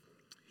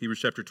Hebrews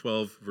chapter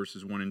 12,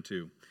 verses 1 and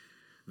 2.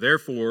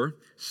 Therefore,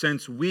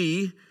 since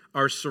we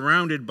are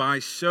surrounded by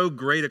so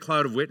great a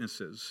cloud of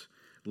witnesses,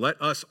 let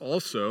us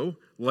also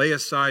lay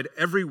aside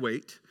every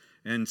weight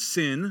and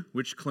sin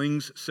which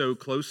clings so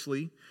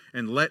closely,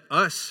 and let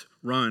us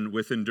run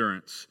with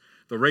endurance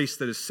the race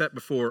that is set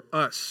before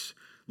us,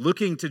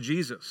 looking to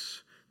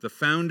Jesus, the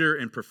founder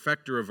and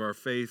perfecter of our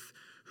faith,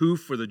 who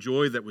for the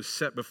joy that was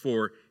set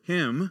before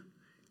him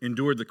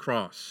endured the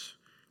cross,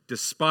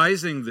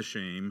 despising the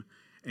shame,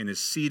 and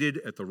is seated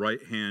at the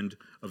right hand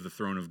of the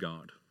throne of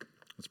God.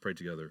 Let's pray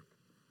together.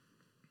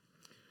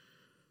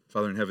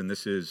 Father in heaven,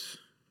 this is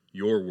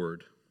your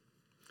word.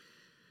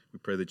 We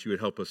pray that you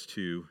would help us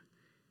to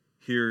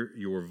hear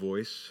your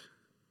voice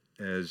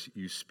as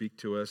you speak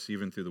to us,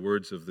 even through the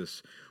words of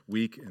this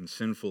weak and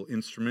sinful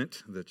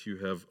instrument that you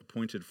have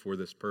appointed for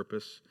this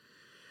purpose.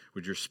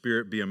 Would your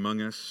Spirit be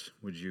among us?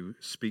 Would you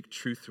speak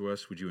truth to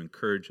us? Would you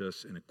encourage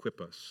us and equip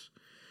us?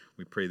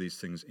 We pray these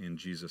things in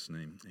Jesus'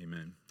 name.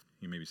 Amen.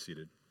 You may be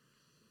seated.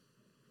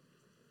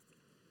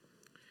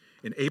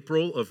 In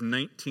April of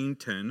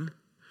 1910,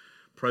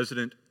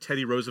 President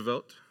Teddy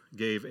Roosevelt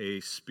gave a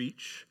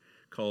speech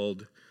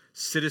called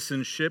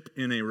Citizenship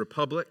in a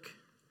Republic,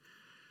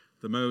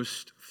 the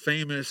most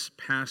famous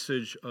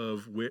passage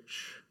of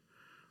which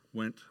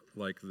went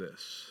like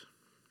this.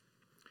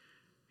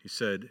 He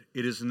said,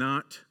 "It is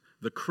not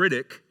the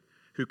critic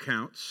who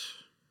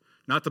counts,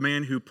 not the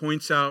man who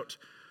points out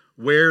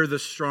where the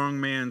strong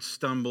man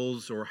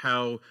stumbles or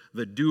how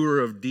the doer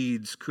of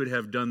deeds could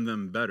have done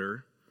them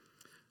better.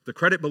 The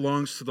credit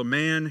belongs to the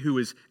man who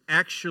is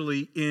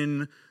actually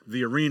in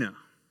the arena,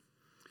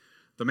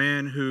 the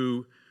man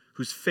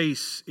whose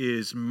face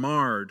is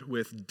marred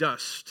with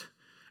dust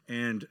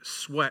and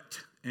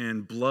sweat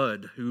and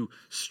blood, who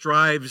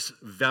strives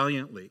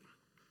valiantly,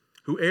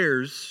 who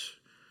errs,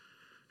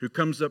 who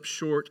comes up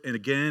short and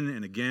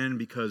again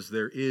because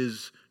there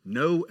is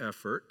no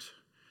effort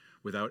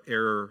without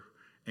error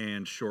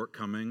and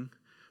shortcoming,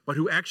 but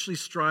who actually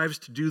strives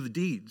to do the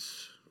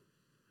deeds,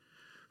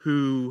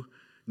 who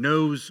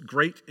knows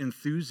great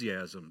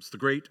enthusiasms, the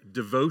great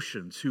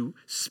devotions, who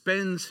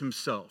spends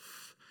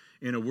himself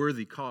in a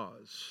worthy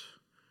cause,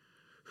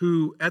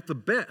 who at the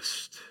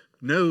best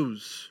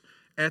knows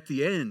at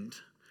the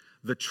end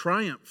the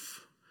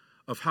triumph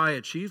of high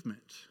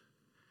achievement,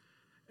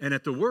 and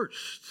at the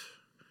worst,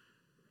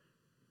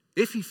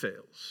 if he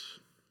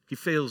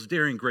fails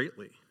daring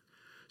greatly,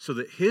 so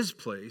that his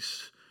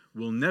place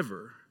will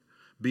never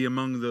be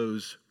among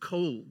those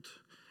cold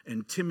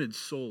and timid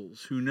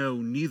souls who know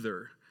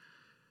neither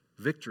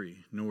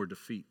victory nor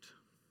defeat.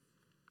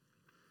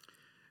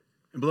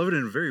 And beloved,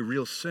 in a very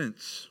real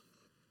sense,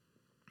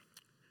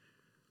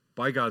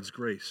 by God's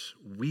grace,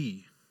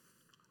 we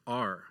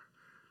are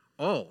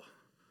all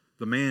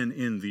the man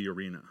in the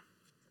arena.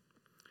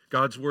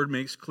 God's word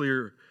makes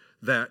clear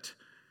that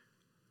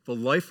the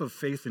life of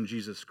faith in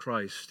Jesus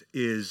Christ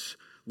is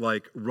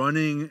like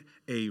running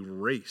a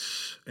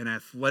race, an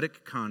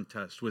athletic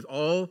contest, with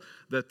all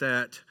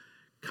that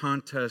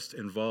contest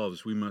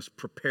involves. We must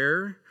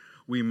prepare,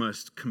 we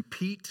must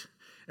compete,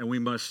 and we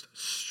must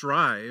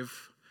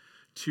strive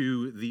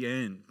to the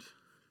end.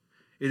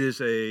 It is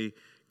a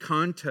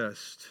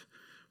contest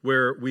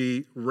where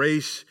we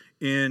race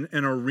in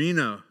an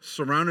arena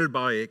surrounded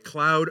by a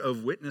cloud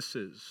of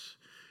witnesses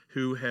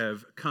who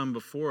have come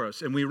before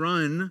us. And we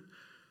run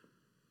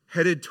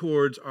headed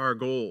towards our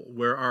goal,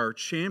 where our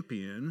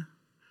champion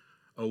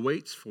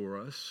awaits for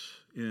us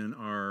in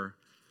our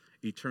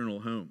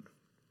eternal home.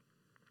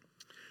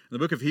 The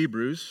book of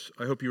Hebrews,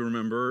 I hope you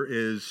remember,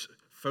 is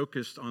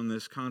focused on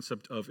this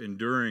concept of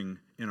enduring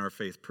in our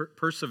faith,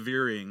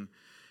 persevering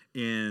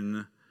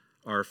in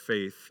our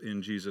faith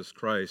in Jesus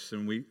Christ.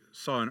 And we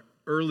saw an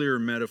earlier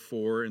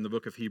metaphor in the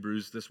book of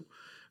Hebrews, this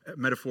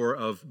metaphor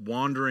of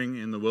wandering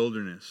in the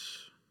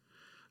wilderness,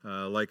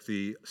 like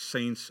the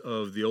saints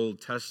of the Old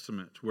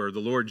Testament, where the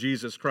Lord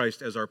Jesus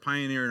Christ, as our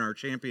pioneer and our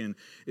champion,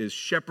 is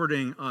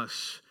shepherding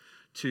us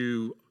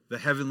to the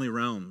heavenly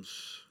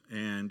realms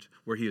and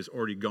where he has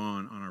already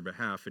gone on our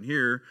behalf. And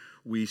here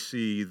we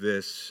see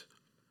this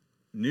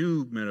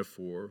new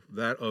metaphor,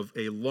 that of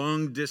a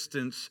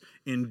long-distance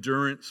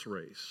endurance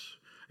race,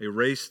 a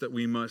race that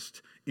we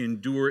must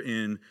endure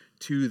in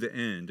to the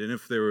end. And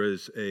if there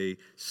is a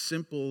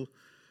simple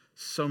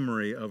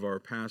summary of our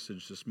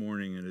passage this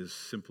morning, it is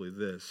simply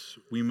this: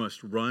 we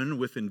must run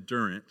with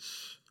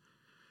endurance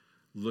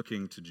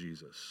looking to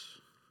Jesus.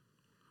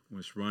 We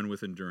must run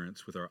with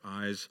endurance with our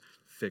eyes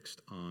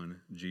fixed on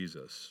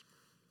Jesus.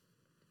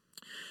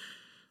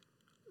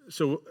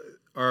 So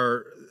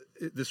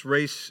this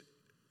race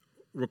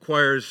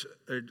requires,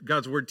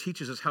 God's word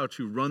teaches us how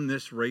to run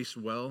this race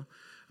well.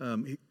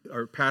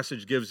 Our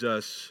passage gives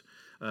us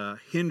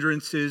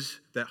hindrances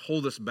that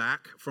hold us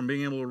back from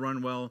being able to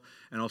run well,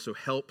 and also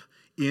help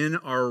in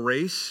our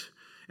race.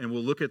 And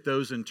we'll look at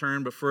those in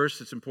turn. But first,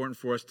 it's important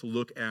for us to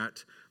look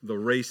at the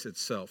race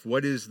itself.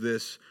 What is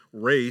this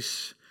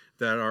race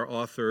that our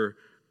author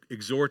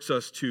exhorts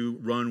us to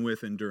run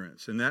with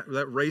endurance? And that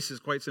race is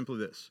quite simply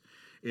this: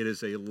 it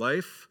is the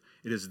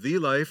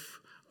life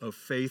of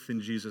faith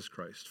in Jesus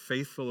Christ,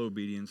 faithful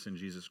obedience in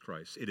Jesus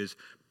Christ. It is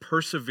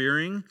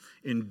persevering,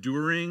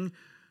 enduring,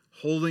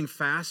 holding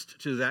fast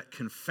to that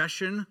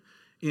confession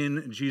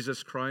in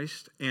Jesus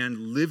Christ, and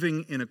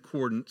living in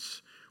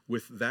accordance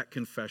with that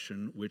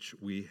confession which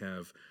we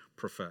have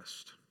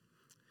professed.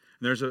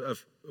 And there's a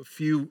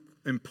few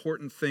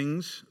important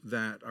things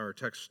that our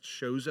text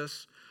shows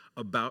us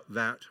about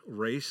that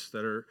race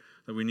that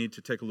we need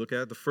to take a look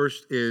at. The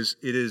first is,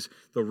 it is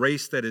the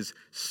race that is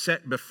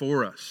set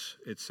before us,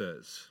 it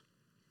says.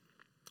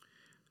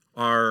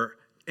 Our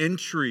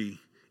entry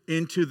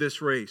into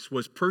this race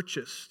was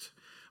purchased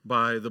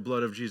by the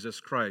blood of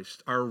Jesus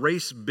Christ. Our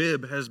race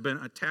bib has been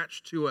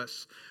attached to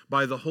us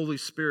by the Holy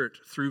Spirit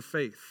through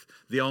faith.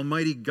 The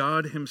Almighty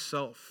God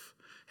himself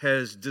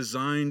has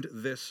designed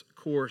this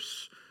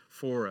course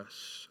for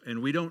us.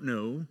 And we don't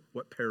know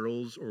what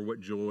perils or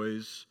what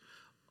joys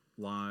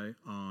lie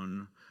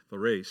on the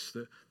race.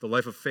 The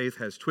life of faith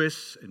has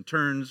twists and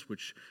turns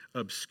which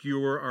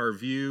obscure our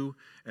view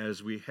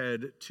as we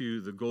head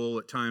to the goal.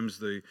 At times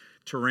the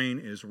terrain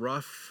is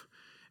rough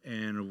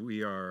and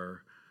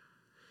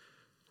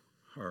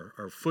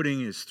our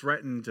footing is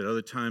threatened. At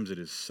other times it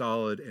is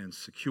solid and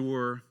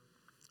secure.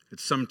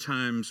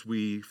 Sometimes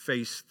we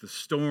face the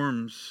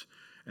storms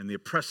and the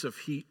oppressive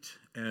heat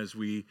as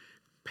we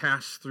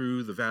pass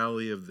through the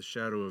valley of the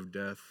shadow of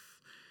death.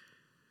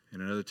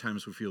 And at other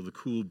times we feel the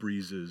cool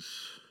breezes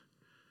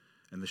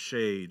and the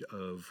shade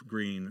of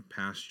green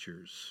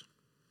pastures.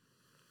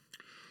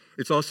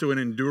 It's also an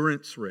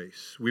endurance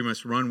race. We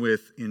must run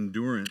with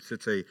endurance.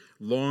 It's a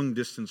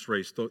long-distance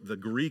race. The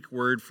Greek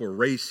word for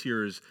race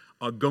here is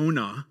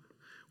agona,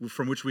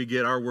 from which we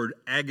get our word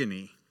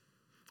agony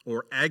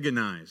or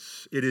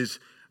agonize. It is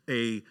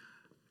a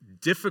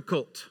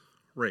difficult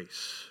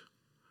race.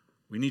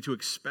 We need to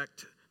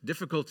expect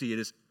difficulty. It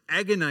is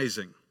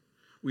agonizing.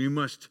 We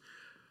must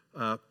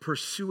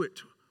pursue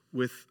it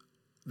with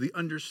the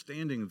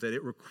understanding that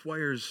it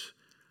requires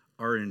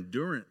our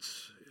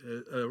endurance.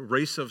 A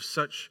race of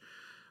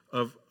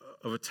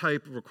a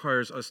type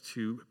requires us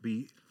to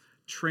be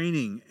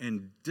training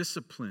and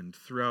disciplined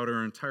throughout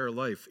our entire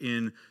life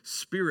in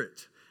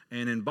spirit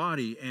and in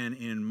body and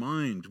in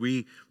mind.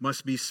 We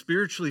must be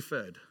spiritually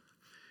fed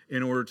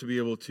in order to be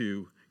able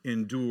to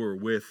endure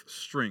with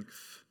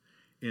strength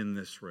in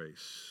this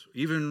race.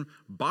 Even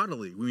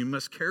bodily, we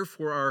must care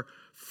for our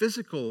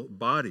physical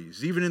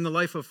bodies. Even in the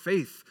life of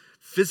faith,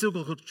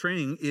 physical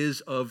training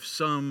is of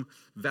some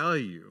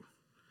value.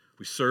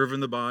 We serve in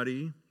the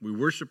body, we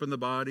worship in the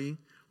body,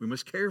 we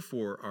must care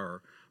for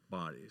our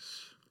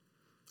bodies.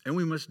 And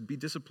we must be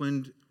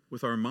disciplined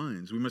with our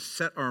minds. We must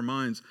set our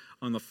minds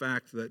on the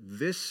fact that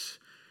this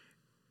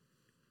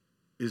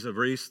is a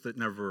race that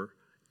never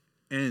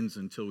ends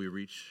until we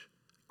reach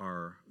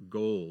our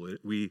goal.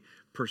 We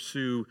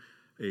pursue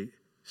a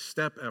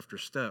step after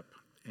step,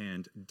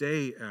 and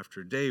day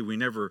after day. We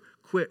never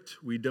quit.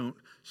 We don't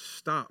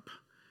stop.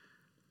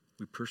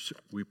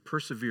 We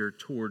persevere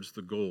towards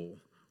the goal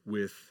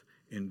with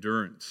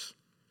endurance.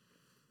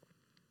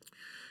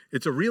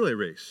 It's a relay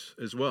race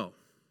as well.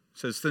 It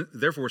says,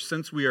 therefore,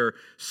 since we are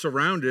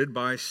surrounded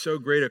by so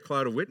great a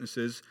cloud of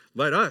witnesses,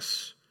 let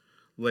us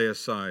lay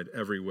aside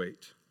every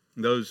weight.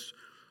 And those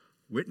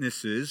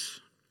witnesses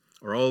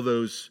are all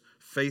those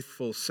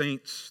faithful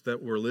saints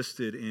that were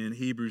listed in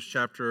Hebrews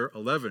chapter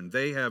 11.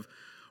 They have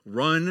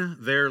run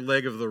their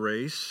leg of the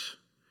race,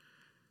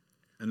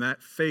 and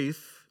that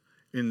faith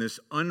in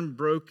this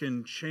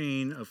unbroken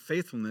chain of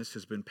faithfulness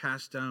has been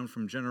passed down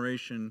from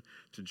generation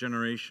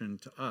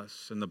to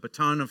us. And the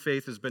baton of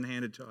faith has been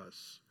handed to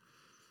us.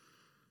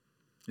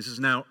 This is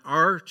now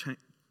our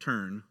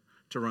turn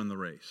to run the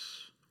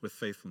race with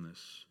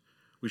faithfulness.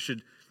 We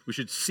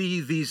should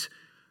see these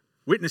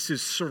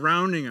witnesses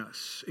surrounding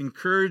us,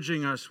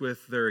 encouraging us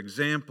with their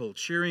example,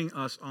 cheering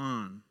us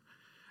on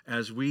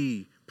as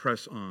we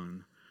press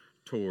on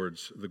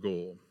towards the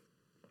goal.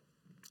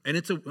 And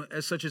it's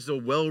as such, it's a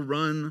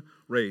well-run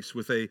race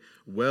with a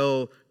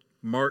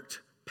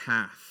well-marked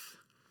path.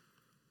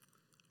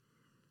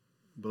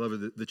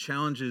 Beloved, the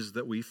challenges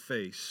that we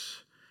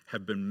face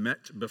have been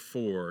met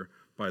before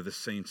by the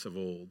saints of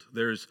old.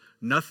 There's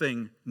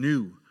nothing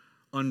new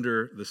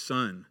under the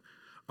sun.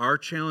 Our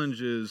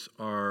challenges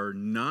are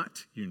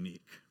not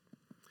unique.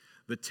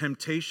 The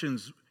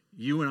temptations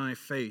you and I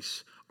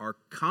face are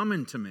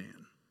common to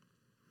man.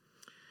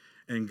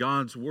 And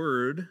God's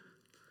word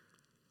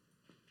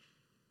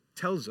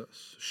tells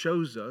us,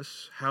 shows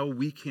us how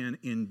we can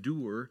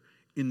endure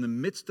in the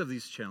midst of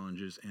these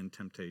challenges and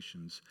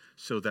temptations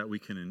so that we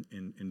can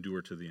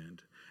endure to the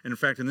end. And in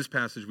fact, in this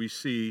passage, we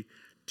see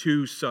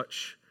two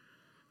such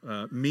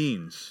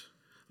means,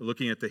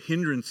 looking at the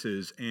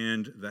hindrances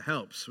and the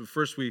helps. So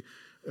first,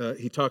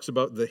 he talks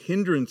about the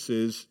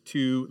hindrances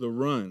to the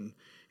run.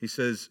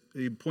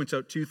 He points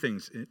out two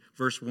things in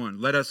verse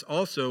 1. Let us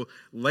also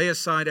lay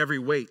aside every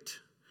weight.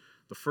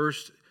 The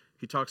first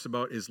he talks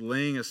about is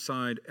laying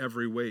aside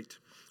every weight.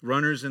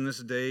 Runners in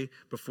this day,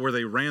 before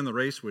they ran the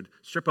race, would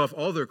strip off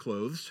all their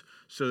clothes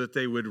so that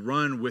they would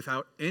run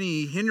without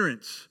any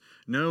hindrance,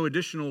 no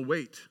additional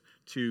weight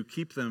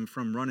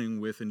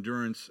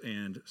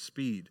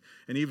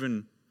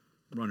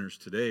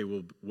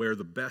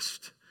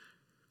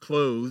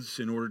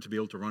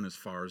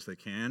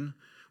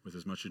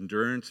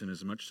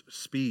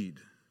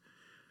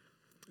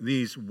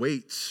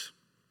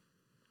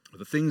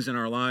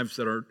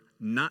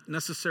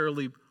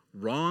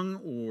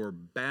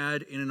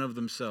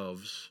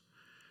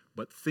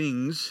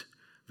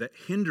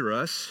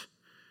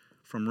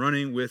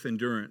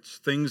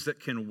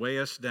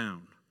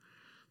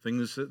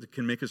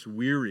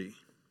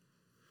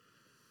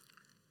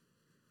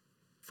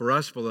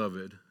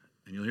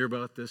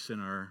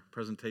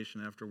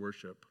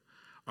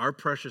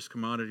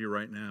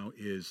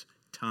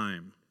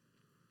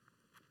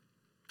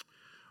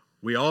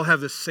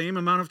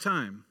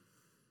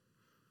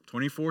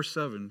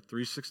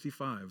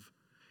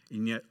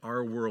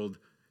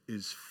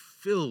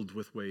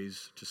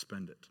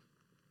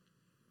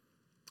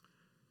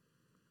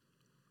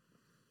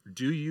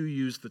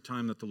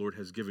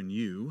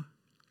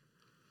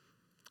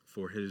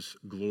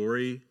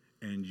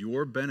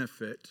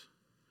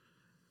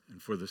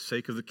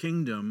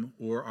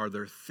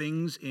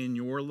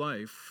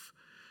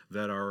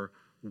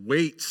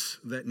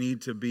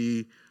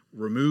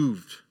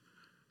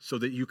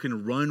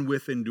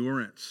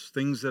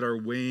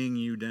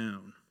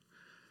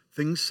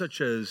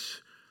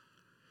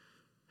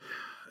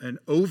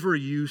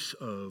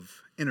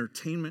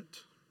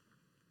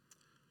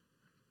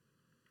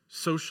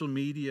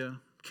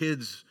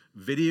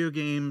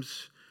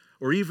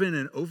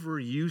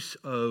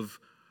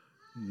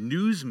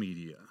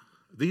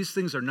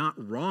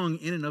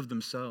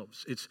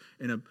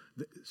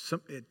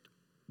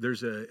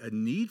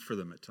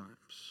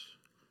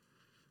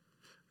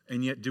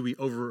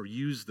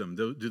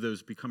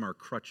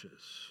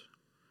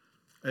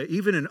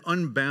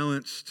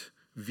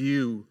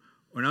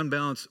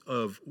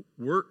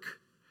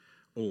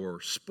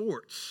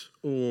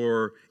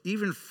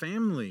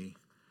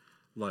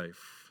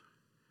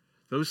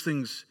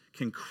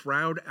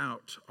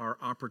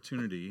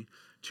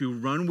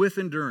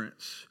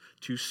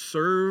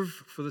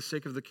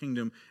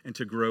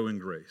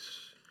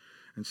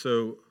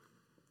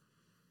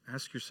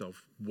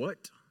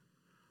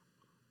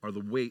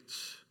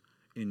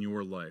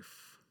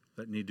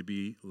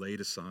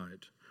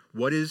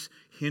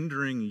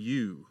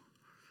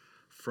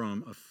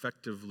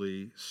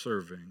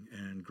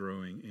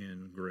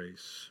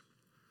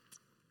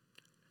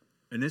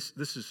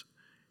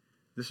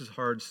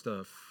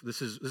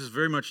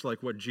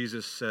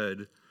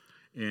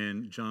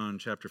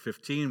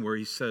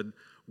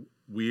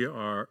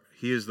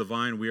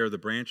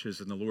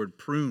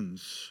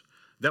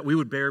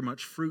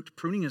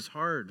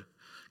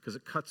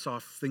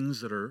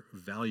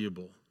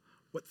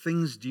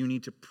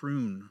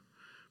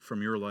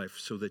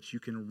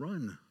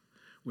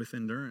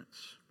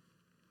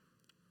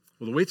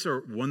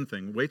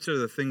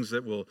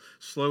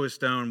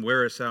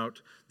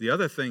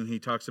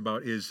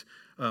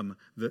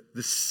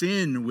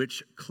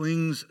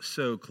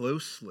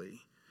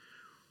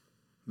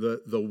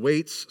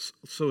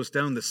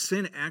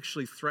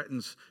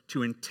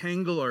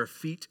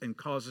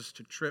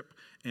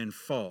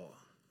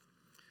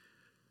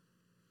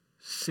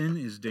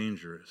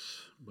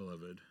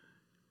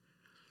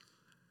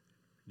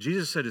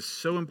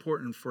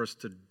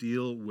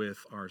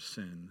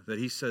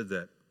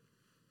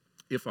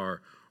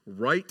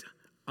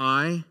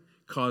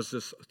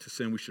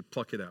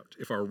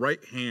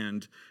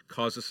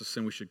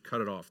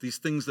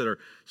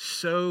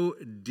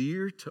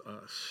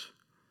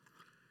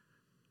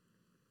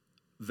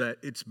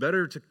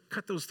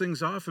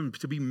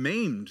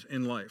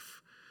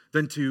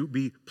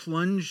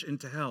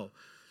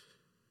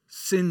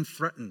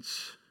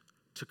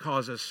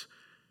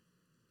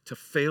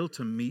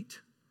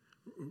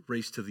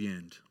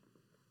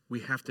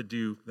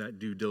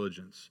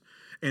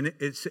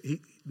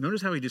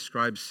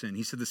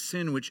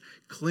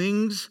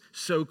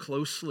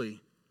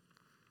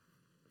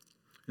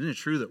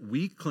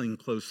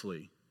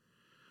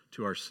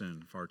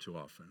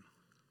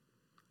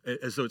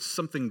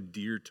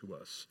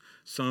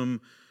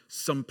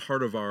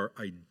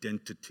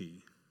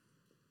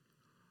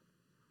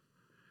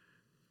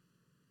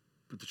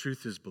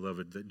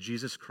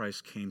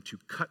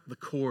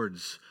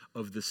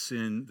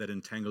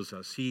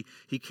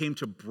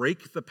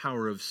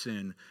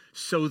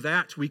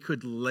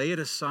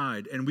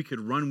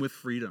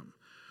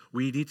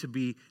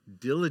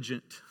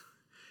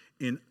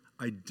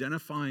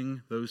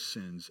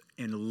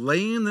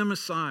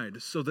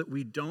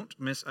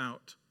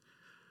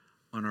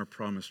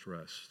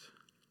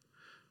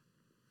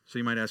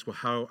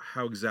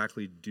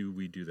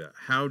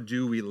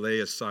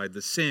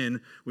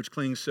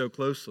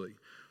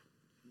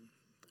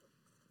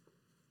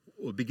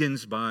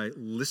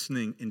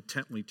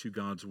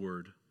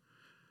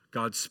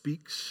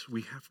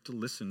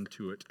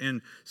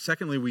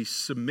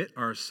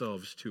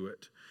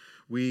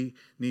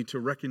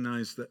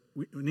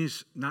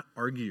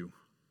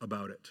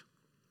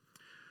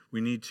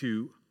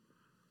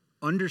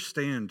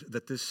understand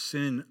that this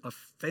sin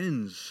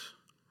offends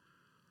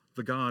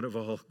the God of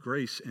all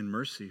grace and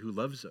mercy who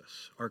loves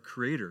us, our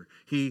Creator.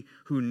 He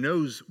who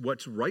knows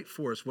what's right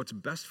for us, what's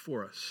best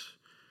for us,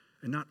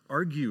 and not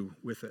argue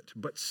with it,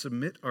 but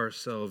submit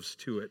ourselves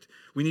to it.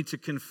 We need to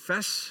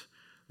confess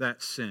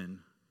that sin,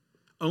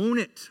 own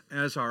it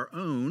as our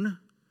own,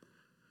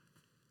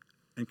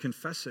 and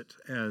confess it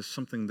as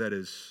something that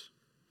is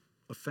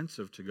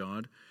offensive to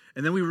God.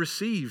 And then we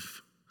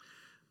receive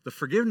the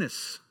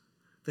forgiveness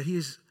that He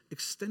has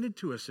extended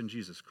to us in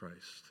Jesus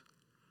Christ.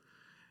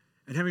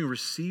 And having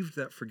received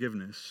that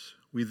forgiveness,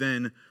 we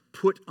then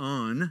put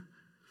on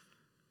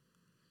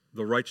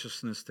the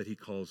righteousness that He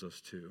calls us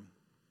to.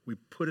 We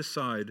put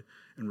aside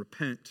and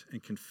repent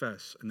and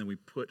confess, and then we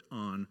put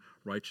on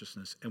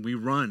righteousness. And we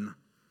run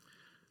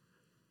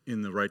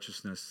in the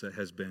righteousness that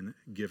has been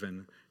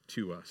given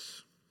to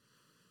us.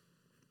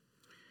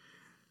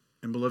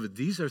 And beloved,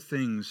 these are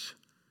things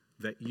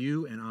that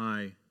you and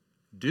I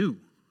do.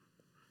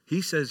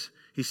 He says,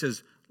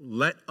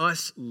 let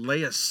us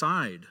lay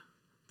aside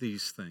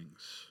these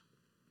things.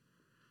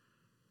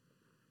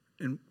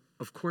 And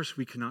of course,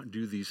 we cannot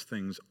do these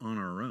things on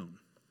our own.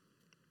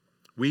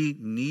 We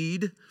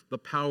need the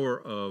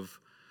power of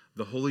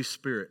the Holy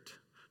Spirit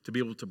to be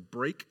able to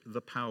break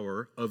the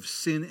power of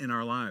sin in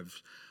our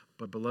lives.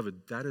 But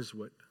beloved, that is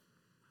what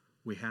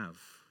we have.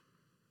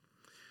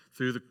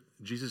 Through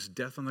Jesus'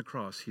 death on the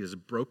cross, He has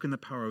broken the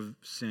power of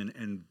sin,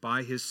 and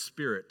by His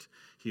Spirit,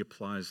 He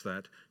applies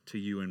that to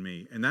you and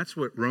me. And that's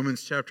what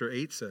Romans chapter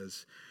 8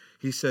 says.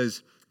 He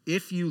says,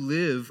 if you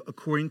live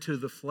according to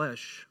the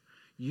flesh,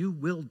 you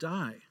will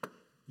die.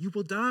 You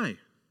will die.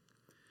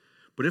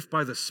 But if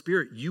by the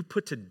Spirit you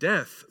put to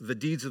death the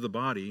deeds of the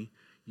body,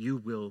 you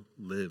will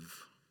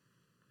live.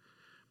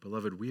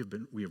 Beloved, we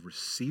have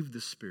received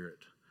the Spirit.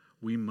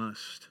 We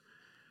must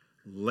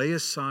lay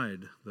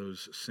aside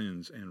those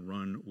sins and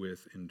run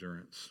with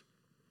endurance.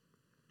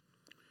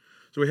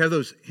 So we have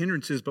those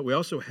hindrances, but we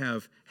also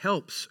have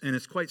helps, and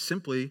it's quite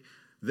simply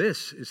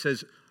this. It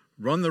says,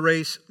 run the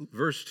race,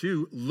 verse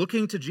 2,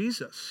 looking to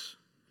Jesus.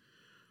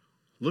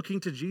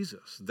 Looking to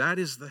Jesus. That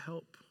is the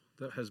help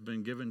that has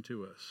been given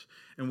to us.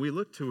 And we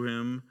look to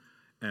Him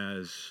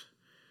as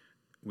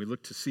we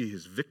look to see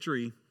His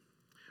victory.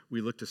 We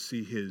look to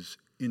see His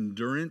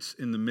endurance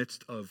in the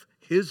midst of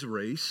His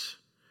race.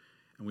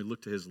 And we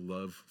look to His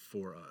love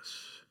for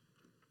us.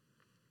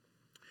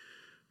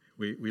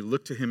 We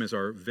look to Him as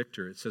our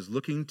victor. It says,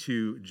 looking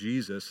to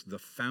Jesus, the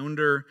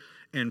founder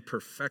and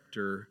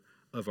perfecter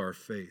of our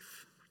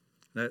faith.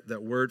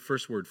 That word,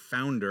 first word,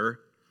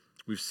 founder,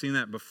 we've seen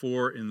that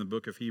before in the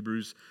book of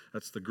Hebrews.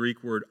 That's the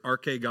Greek word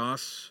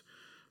archegos.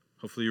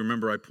 Hopefully you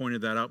remember I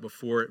pointed that out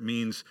before. It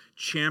means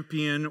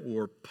champion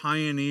or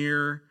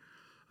pioneer.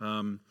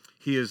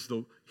 He is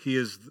the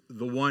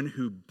one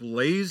who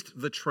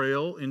blazed the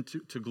trail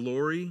to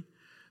glory,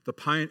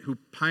 who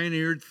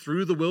pioneered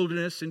through the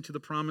wilderness into the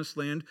promised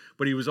land,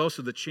 but He was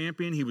also the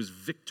champion. He was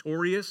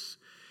victorious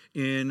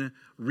in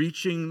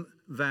reaching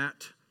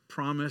that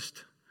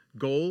promised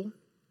goal.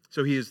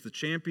 So He is the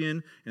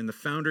champion and the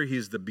founder. He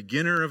is the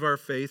beginner of our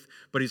faith,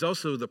 but He's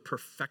also the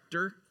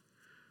perfecter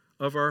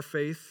of our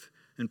faith.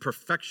 And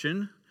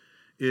perfection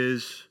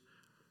is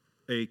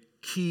a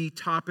key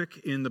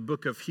topic in the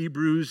book of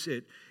Hebrews.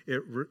 It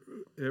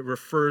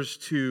refers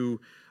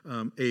to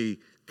a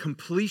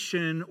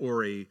completion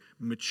or a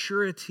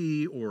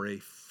maturity or a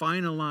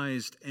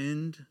finalized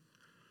end.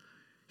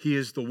 He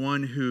is the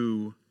one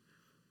who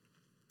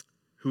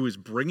is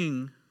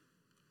bringing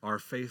our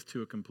faith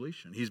to a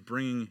completion. He's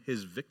bringing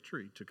His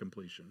victory to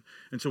completion.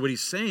 And so what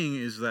He's saying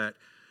is that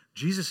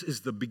Jesus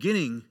is the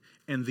beginning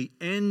and the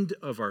end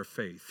of our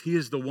faith. He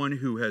is the one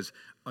who has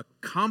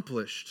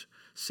accomplished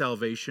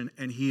salvation,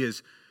 and He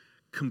has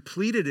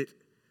completed it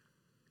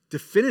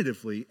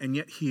definitively, and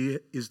yet He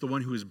is the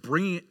one who is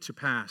bringing it to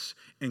pass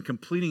and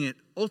completing it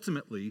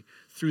ultimately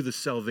through the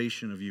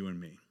salvation of you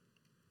and me.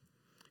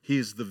 He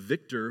is the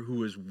victor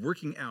who is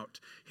working out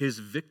His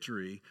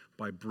victory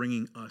by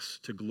bringing us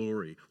to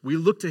glory. We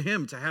look to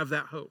Him to have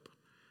that hope,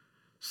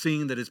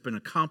 seeing that it's been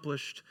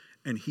accomplished,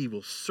 and He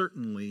will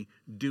certainly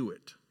do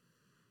it.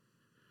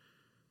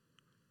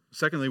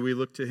 Secondly, we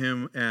look to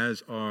Him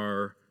as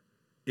our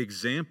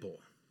example.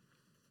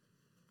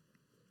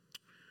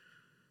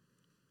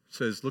 It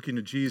says, looking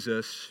to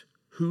Jesus,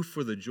 who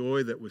for the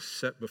joy that was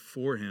set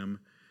before Him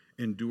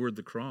endured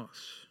the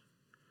cross.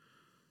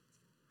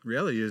 The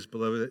reality is,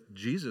 beloved, that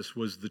Jesus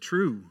was the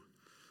true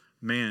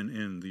man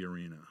in the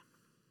arena.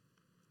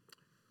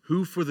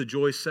 Who for the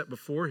joy set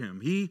before Him.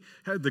 He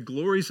had the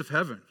glories of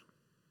heaven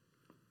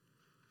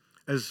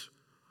as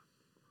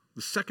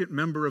the second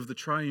member of the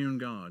triune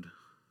God,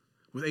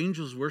 with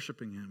angels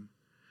worshiping Him.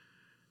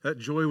 That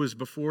joy was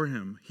before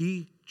Him.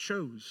 He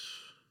chose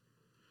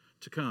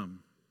to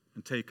come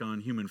and take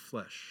on human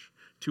flesh,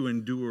 to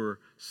endure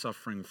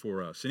suffering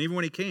for us. And even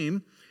when He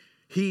came,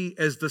 He,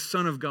 as the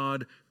Son of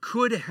God,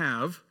 could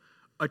have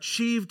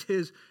achieved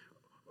His,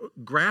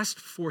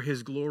 grasped for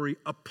His glory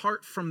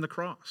apart from the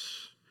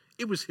cross.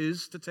 It was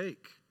His to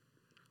take.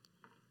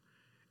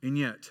 And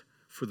yet,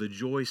 for the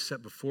joy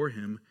set before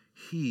him,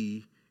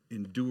 he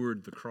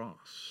endured the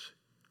cross.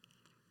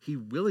 He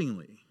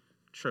willingly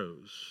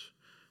chose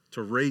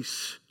to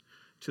race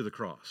to the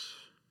cross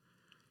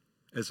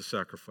as a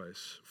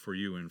sacrifice for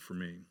you and for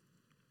me.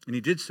 And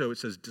he did so, it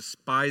says,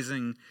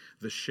 despising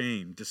the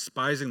shame.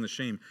 Despising the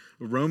shame.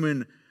 The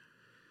Roman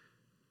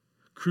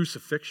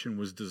crucifixion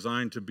was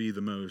designed to be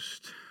the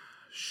most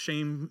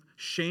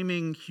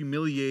shaming,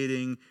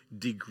 humiliating,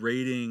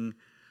 degrading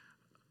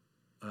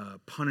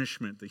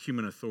punishment that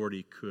human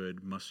authority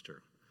could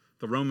muster.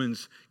 The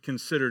Romans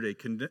considered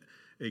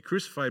a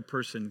crucified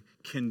person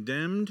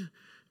condemned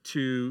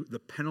to the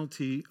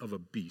penalty of a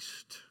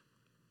beast.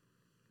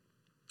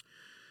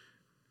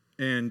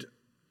 And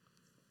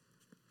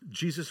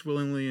Jesus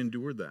willingly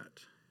endured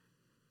that.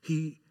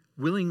 He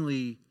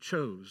willingly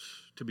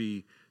chose to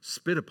be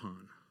spit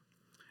upon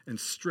and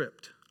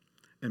stripped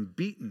and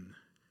beaten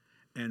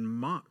and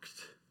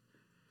mocked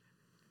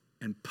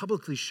and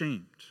publicly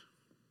shamed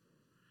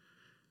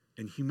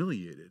and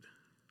humiliated.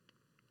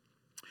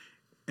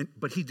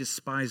 But he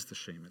despised the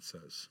shame, it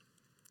says.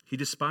 He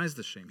despised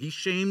the shame. He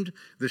shamed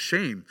the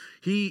shame.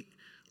 He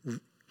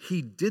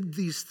did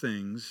these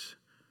things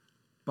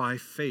by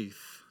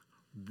faith,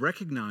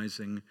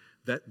 recognizing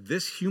that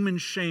this human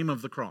shame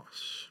of the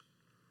cross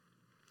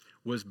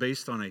was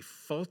based on a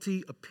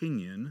faulty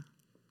opinion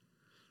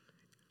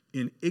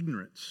in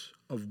ignorance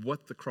of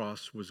what the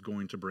cross was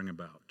going to bring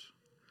about.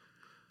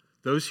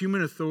 Those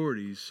human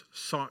authorities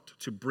sought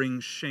to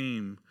bring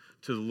shame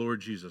to the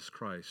Lord Jesus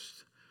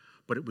Christ,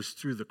 but it was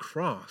through the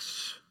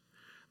cross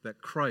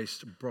that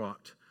Christ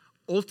brought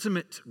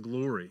ultimate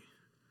glory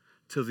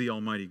to the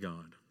Almighty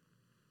God.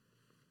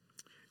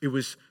 It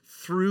was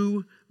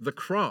through the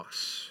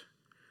cross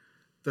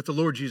that the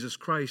Lord Jesus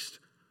Christ,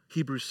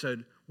 Hebrews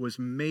said, was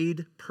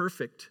made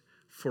perfect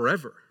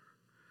forever.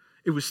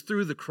 It was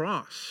through the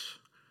cross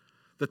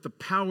that the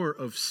power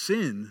of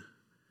sin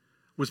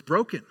was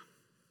broken.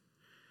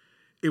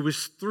 It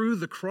was through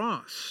the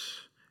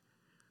cross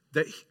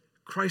that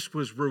Christ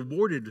was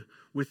rewarded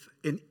with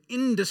an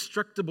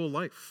indestructible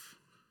life.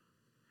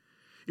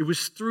 It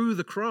was through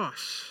the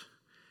cross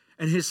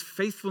and his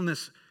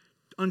faithfulness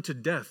unto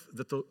death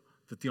that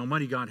the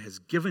Almighty God has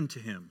given to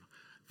him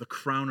the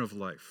crown of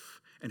life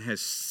and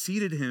has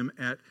seated him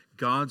at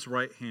God's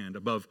right hand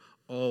above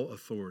all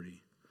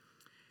authority.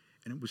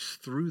 And it was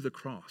through the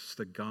cross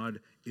that God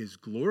is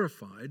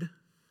glorified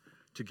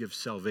to give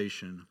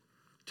salvation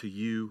to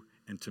you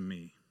and to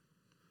me.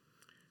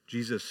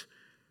 Jesus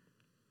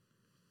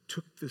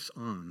took this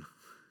on,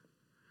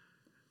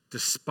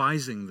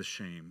 despising the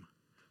shame,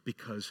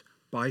 because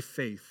by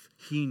faith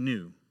he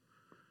knew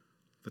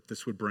that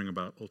this would bring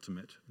about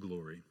ultimate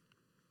glory.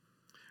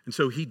 And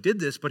so he did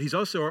this, but he's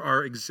also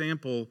our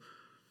example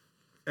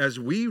as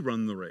we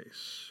run the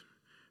race,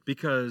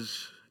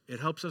 because it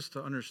helps us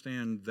to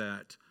understand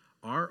that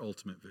our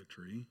ultimate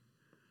victory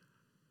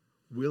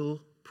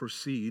will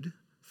proceed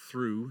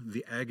through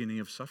the agony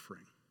of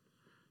suffering,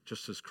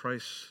 just as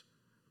Christ's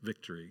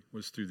victory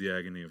was through the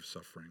agony of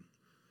suffering.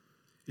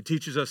 It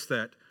teaches us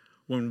that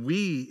when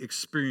we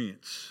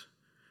experience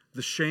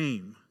the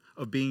shame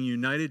of being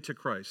united to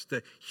Christ,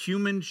 the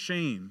human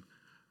shame,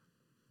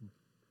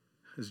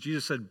 as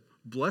Jesus said,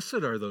 blessed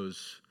are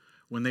those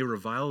when they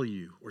revile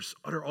you or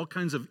utter all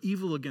kinds of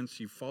evil against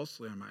you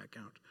falsely on my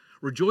account.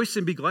 Rejoice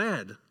and be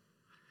glad.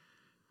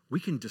 We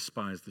can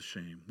despise the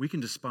shame. We can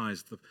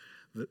despise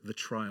the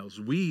trials.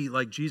 We,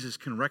 like Jesus,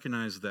 can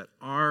recognize that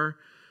our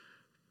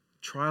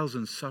trials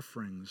and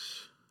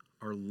sufferings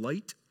are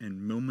light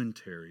and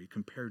momentary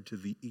compared to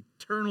the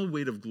eternal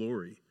weight of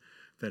glory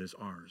that is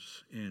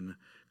ours in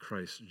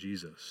Christ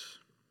Jesus.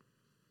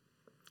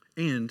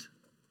 And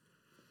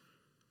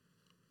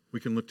we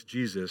can look to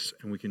Jesus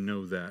and we can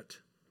know that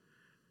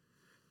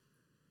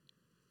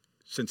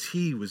since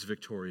he was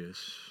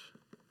victorious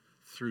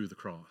through the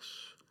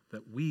cross,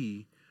 that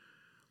we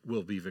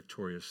will be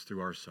victorious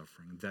through our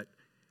suffering, that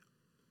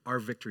our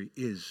victory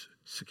is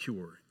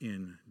secure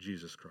in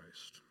Jesus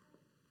Christ.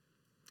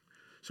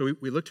 So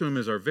we look to him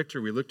as our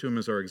victor, we look to him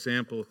as our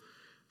example,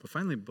 but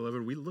finally,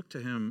 beloved, we look to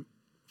him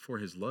for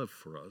his love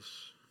for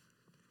us.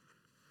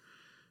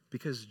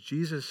 Because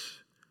Jesus,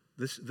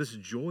 this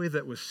joy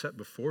that was set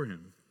before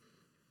him,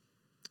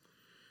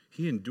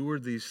 he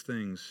endured these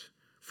things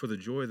for the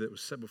joy that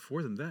was set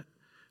before them.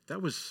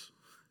 That was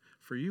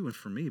for you and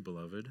for me,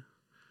 beloved.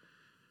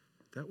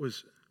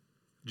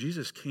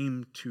 Jesus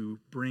came to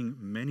bring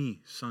many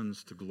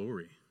sons to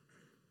glory.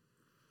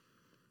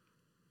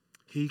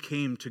 He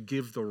came to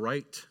give the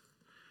right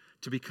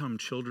to become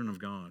children of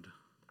God.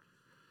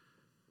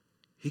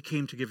 He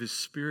came to give his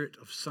spirit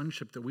of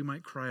sonship that we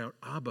might cry out,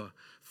 Abba,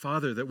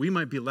 Father, that we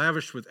might be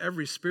lavished with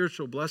every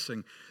spiritual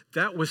blessing.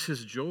 That was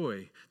his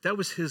joy. That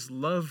was his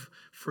love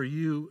for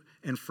you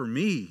and for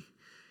me.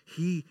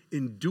 He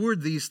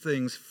endured these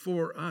things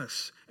for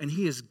us, and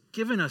he has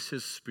given us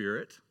his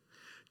spirit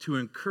to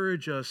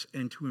encourage us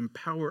and to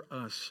empower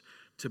us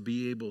to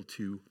be able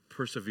to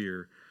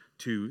persevere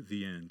to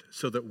the end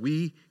so that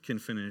we can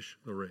finish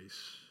the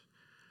race.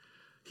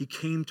 He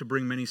came to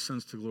bring many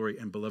sons to glory,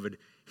 and beloved,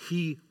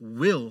 he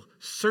will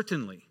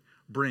certainly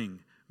bring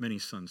many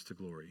sons to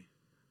glory.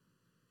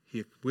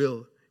 He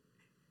will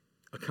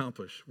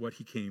accomplish what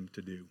he came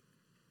to do.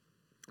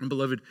 And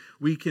beloved,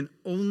 we can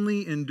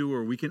only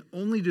endure, we can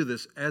only do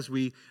this as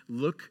we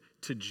look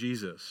to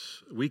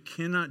Jesus. We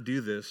cannot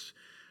do this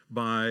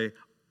on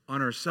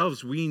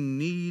ourselves. We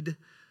need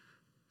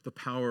the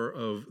power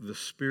of the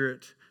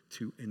Spirit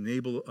to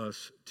enable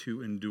us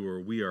to endure.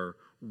 We are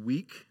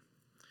weak.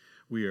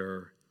 We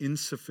are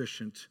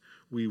insufficient.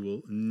 We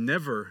will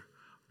never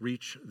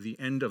reach the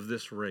end of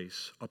this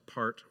race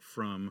apart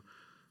from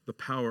the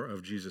power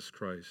of Jesus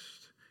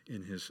Christ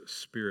in his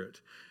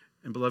Spirit.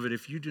 And beloved,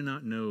 if you do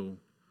not know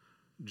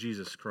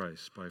Jesus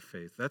Christ by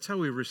faith, that's how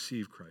we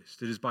receive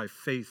Christ. It is by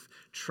faith,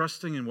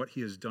 trusting in what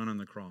he has done on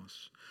the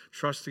cross,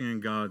 trusting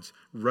in God's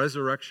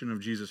resurrection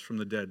of Jesus from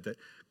the dead, that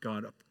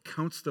God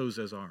counts those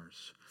as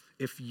ours.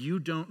 If you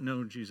don't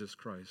know Jesus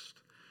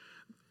Christ,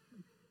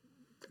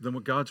 then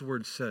what God's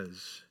word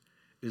says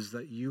is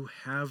that you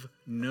have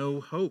no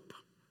hope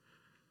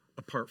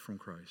apart from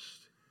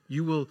Christ.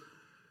 You will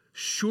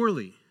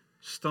surely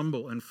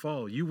stumble and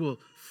fall. You will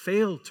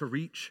fail to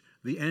reach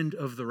the end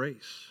of the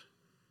race.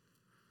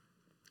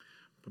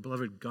 But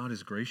beloved, God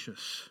is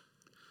gracious.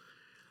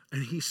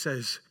 And he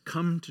says,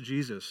 come to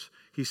Jesus.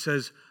 He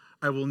says,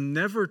 I will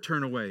never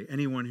turn away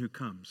anyone who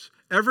comes.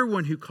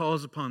 Everyone who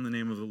calls upon the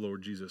name of the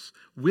Lord Jesus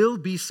will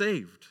be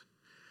saved.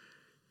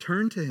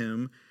 Turn to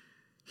him.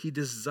 He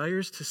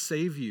desires to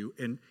save you,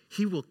 and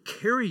he will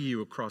carry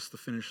you across the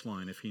finish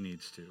line if he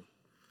needs to.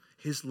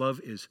 His love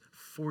is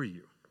for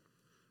you.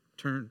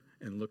 Turn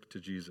and look to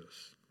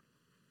Jesus.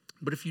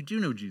 But if you do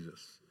know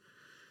Jesus,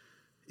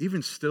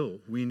 even still,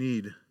 we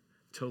need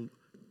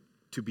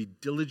to be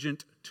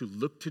diligent to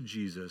look to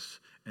Jesus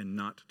and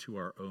not to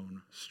our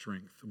own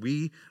strength.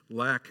 We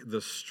lack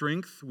the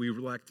strength, we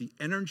lack the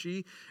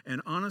energy,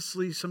 and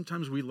honestly,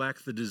 sometimes we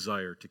lack the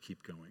desire to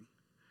keep going.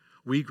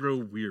 We grow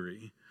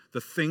weary.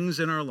 The things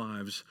in our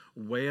lives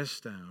weigh us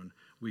down.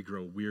 We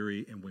grow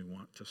weary and we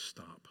want to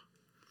stop.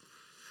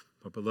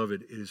 But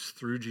beloved, it is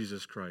through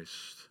Jesus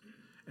Christ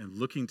and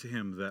looking to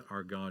him that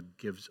our God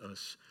gives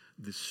us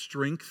the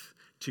strength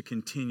to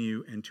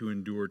continue and to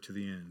endure to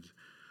the end.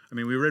 I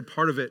mean, we read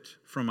part of it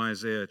from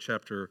Isaiah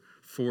chapter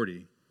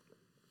 40.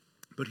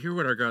 But hear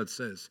what our God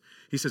says.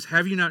 He says,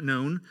 have you not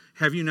known?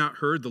 Have you not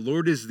heard? The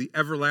Lord is the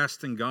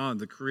everlasting God,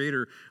 the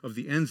creator of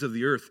the ends of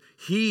the earth.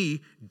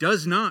 He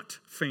does not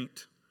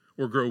faint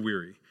or grow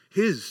weary.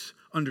 His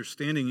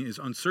understanding is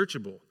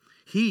unsearchable.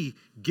 He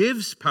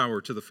gives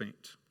power to the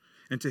faint.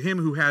 And to him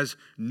who has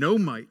no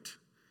might,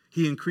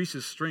 he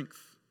increases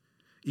strength.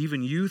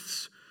 Even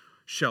youths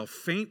shall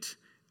faint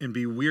and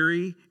be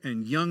weary,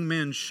 and young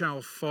men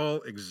shall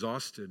fall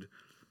exhausted.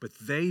 But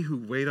they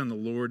who wait on the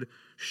Lord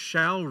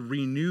shall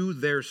renew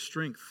their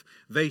strength.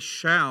 They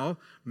shall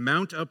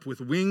mount up with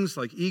wings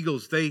like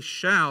eagles. They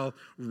shall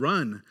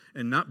run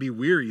and not be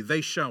weary.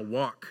 They shall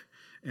walk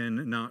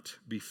and not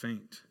be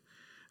faint.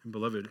 And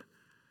beloved,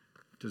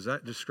 does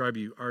that describe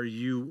you? Are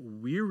you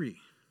weary?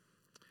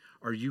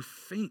 Are you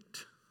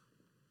faint?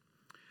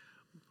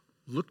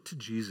 Look to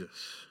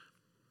Jesus.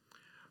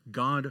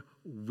 God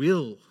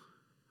will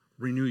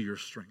renew your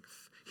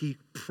strength. He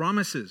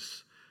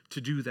promises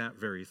to do that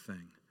very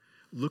thing.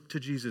 Look to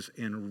Jesus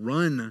and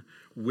run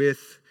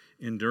with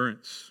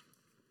endurance.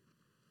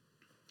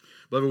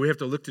 Beloved, we have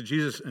to look to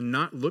Jesus and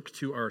not look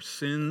to our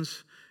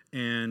sins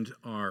and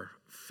our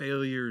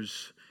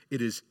failures.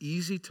 It is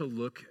easy to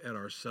look at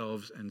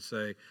ourselves and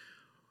say,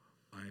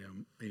 I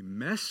am a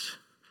mess.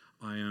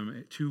 I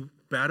am too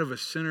bad of a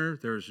sinner.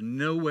 There's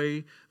no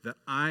way that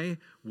I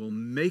will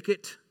make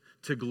it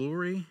to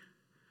glory.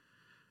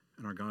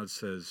 And our God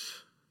says,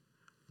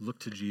 look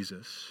to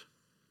Jesus.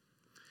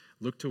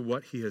 Look to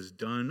what he has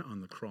done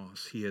on the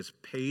cross. He has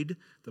paid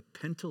the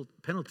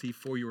penalty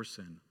for your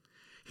sin.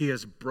 He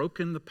has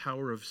broken the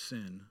power of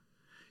sin.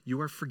 You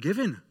are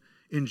forgiven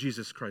in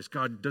Jesus Christ.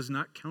 God does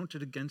not count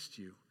it against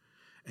you.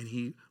 And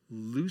he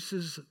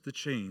looses the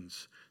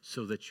chains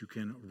so that you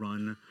can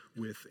run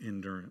with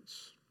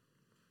endurance.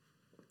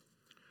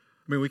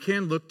 I mean, we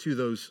can look to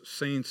those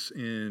saints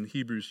in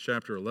Hebrews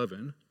chapter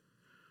 11,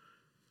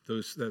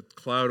 that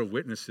cloud of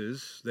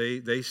witnesses.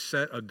 They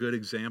set a good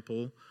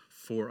example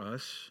for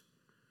us.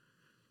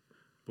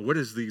 But what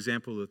is the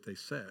example that they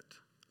set?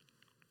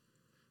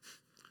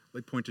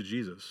 They point to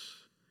Jesus.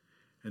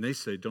 And they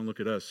say, don't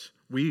look at us.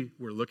 We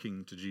were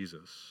looking to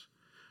Jesus.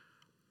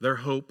 Their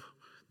hope,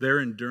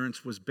 their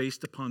endurance was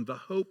based upon the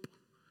hope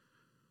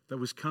that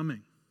was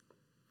coming.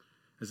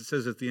 As it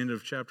says at the end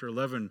of chapter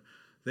 11,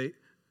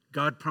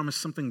 God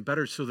promised something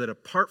better so that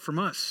apart from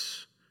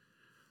us,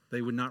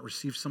 they would not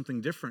receive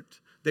something different.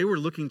 They were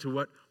looking to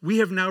what we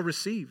have now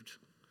received,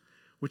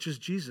 which is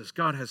Jesus.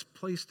 God has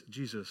placed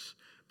Jesus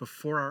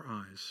before our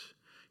eyes.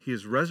 He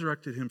has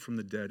resurrected him from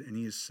the dead, and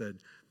he has said,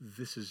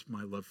 this is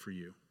my love for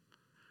you.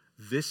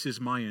 This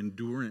is my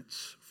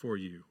endurance for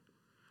you.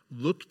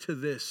 Look to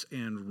this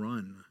and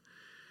run.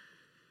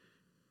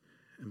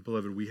 And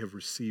beloved, we have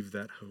received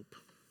that hope.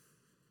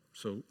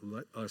 So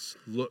let us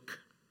look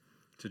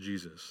to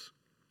Jesus.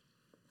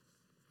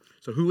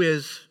 So who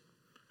is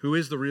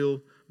the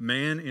real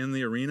man in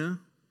the arena?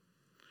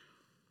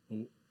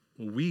 Well,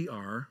 we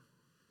are,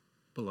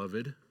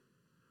 beloved.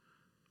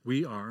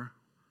 We are.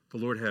 The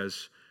Lord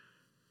has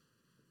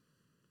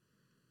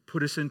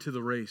put us into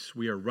the race.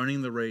 We are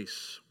running the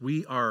race.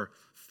 We are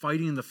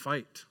fighting the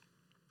fight.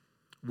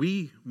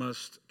 We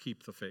must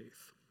keep the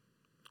faith.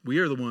 We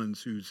are the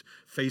ones whose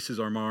faces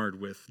are marred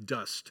with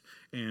dust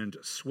and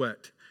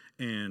sweat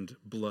and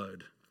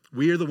blood.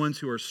 We are the ones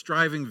who are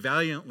striving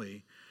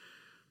valiantly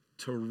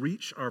to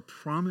reach our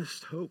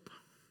promised hope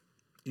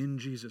in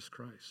Jesus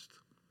Christ.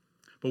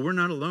 But we're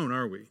not alone,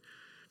 are we?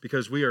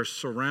 Because we are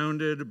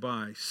surrounded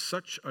by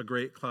such a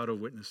great cloud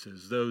of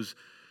witnesses, those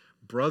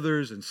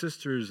brothers and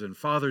sisters and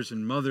fathers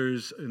and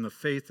mothers in the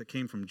faith that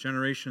came from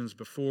generations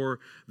before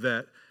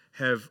that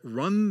have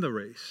run the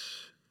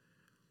race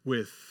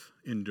with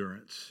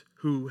endurance,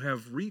 who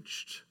have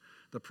reached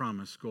the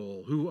promised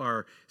goal, who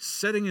are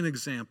setting an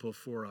example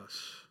for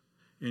us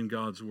in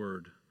God's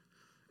word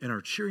and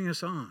are cheering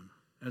us on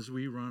as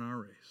we run our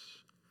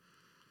race.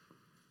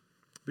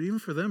 But even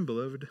for them,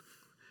 beloved,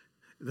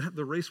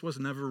 the race was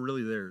never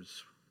really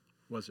theirs,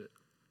 was it?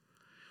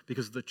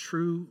 Because the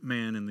true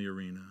man in the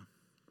arena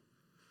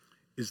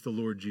is the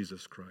Lord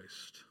Jesus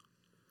Christ,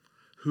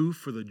 who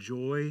for the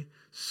joy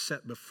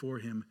set before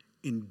him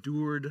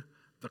endured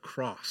the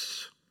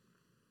cross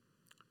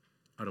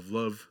out of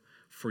love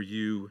for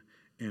you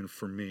and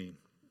for me.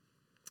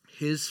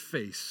 His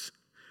face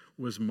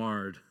was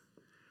marred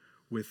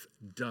with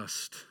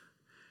dust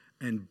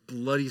and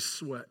bloody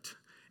sweat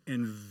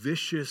and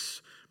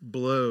vicious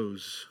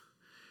blows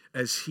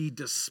as he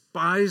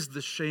despised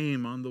the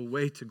shame on the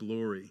way to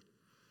glory.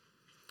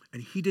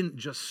 And he didn't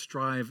just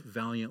strive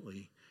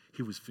valiantly,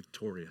 he was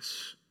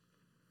victorious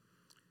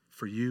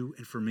for you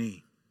and for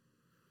me.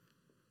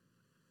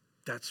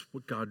 That's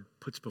what God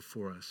puts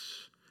before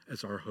us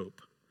as our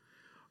hope.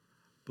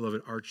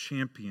 Beloved, our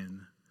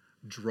champion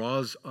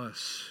draws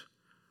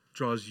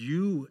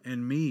you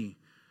and me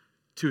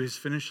to his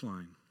finish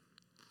line.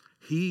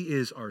 He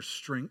is our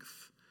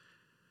strength.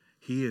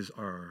 He is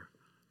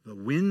the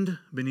wind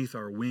beneath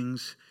our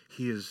wings.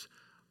 He is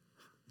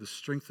the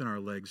strength in our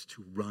legs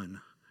to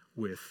run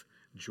with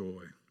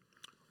joy.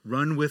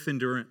 Run with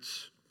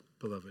endurance,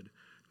 beloved.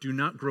 Do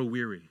not grow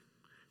weary.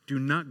 Do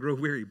not grow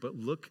weary, but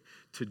look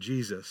to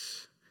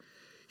Jesus.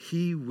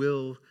 He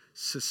will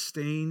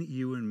sustain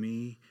you and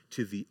me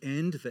to the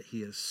end that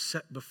he has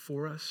set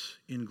before us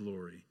in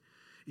glory,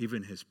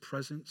 even his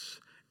presence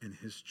and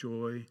his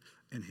joy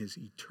and his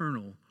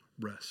eternal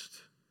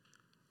rest.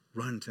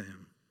 Run to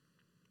him.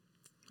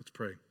 Let's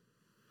pray.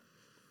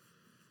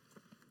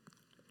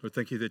 Lord,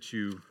 thank you that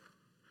you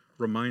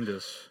remind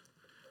us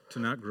to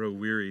not grow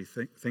weary.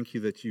 Thank you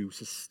that you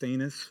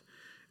sustain us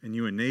and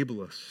you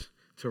enable us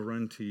to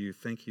run to you.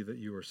 Thank you that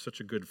you are such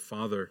a good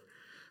Father,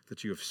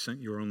 that you have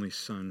sent your only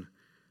Son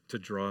to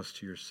draw us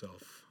to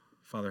yourself.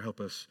 Father, help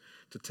us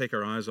to take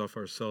our eyes off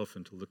ourselves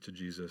and to look to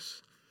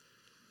Jesus.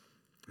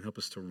 And help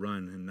us to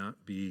run and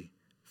not be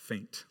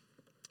faint.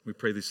 We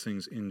pray these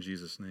things in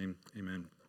Jesus' name. Amen.